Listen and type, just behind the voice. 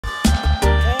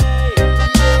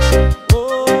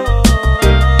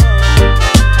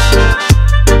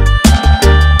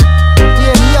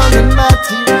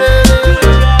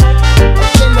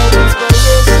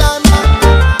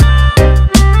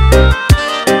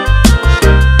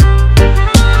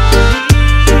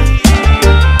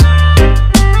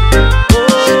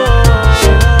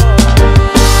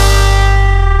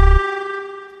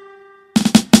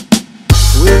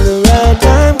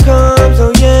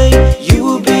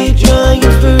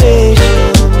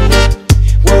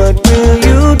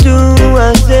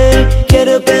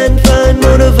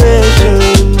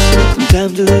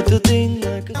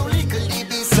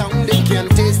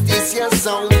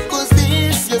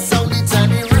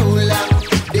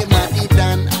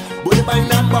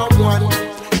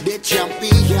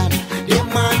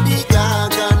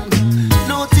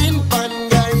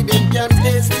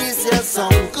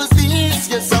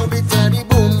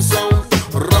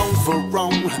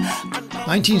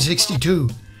1962,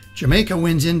 Jamaica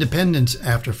wins independence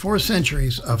after 4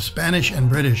 centuries of Spanish and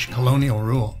British colonial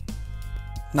rule.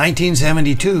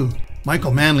 1972,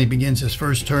 Michael Manley begins his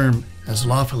first term as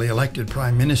lawfully elected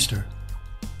Prime Minister.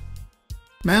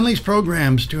 Manley's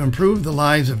programs to improve the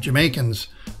lives of Jamaicans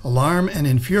alarm and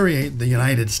infuriate the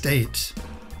United States.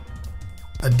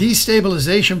 A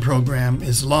destabilization program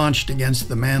is launched against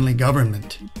the Manley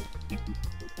government.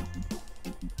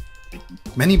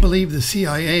 Many believe the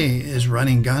CIA is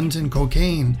running guns and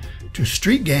cocaine to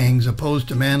street gangs opposed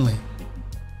to Manley,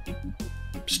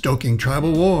 stoking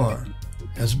tribal war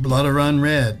as blood run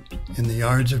red in the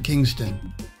yards of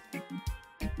Kingston.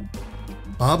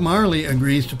 Bob Marley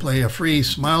agrees to play a free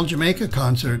Smile Jamaica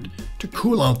concert to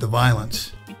cool out the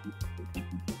violence.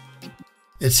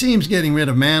 It seems getting rid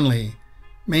of Manley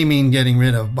may mean getting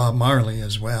rid of Bob Marley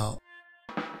as well.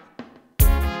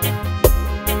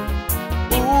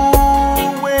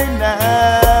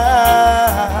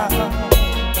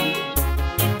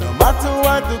 No matter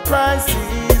what the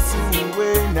crisis,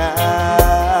 away now.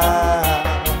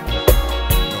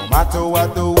 No matter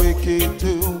what the wicked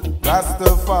do,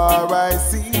 Rastafari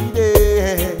see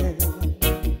them.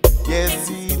 Yes,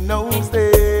 he knows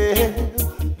them.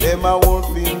 Them a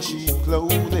wolf in sheep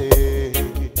clothing.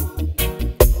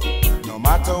 No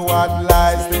matter what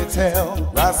lies they tell,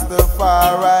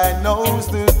 Rastafari knows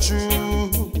the truth.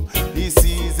 He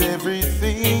sees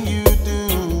everything you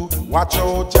do. Watch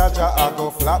out, Jaja, I go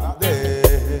flap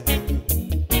there.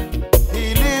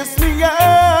 He lifts me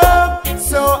up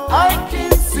so I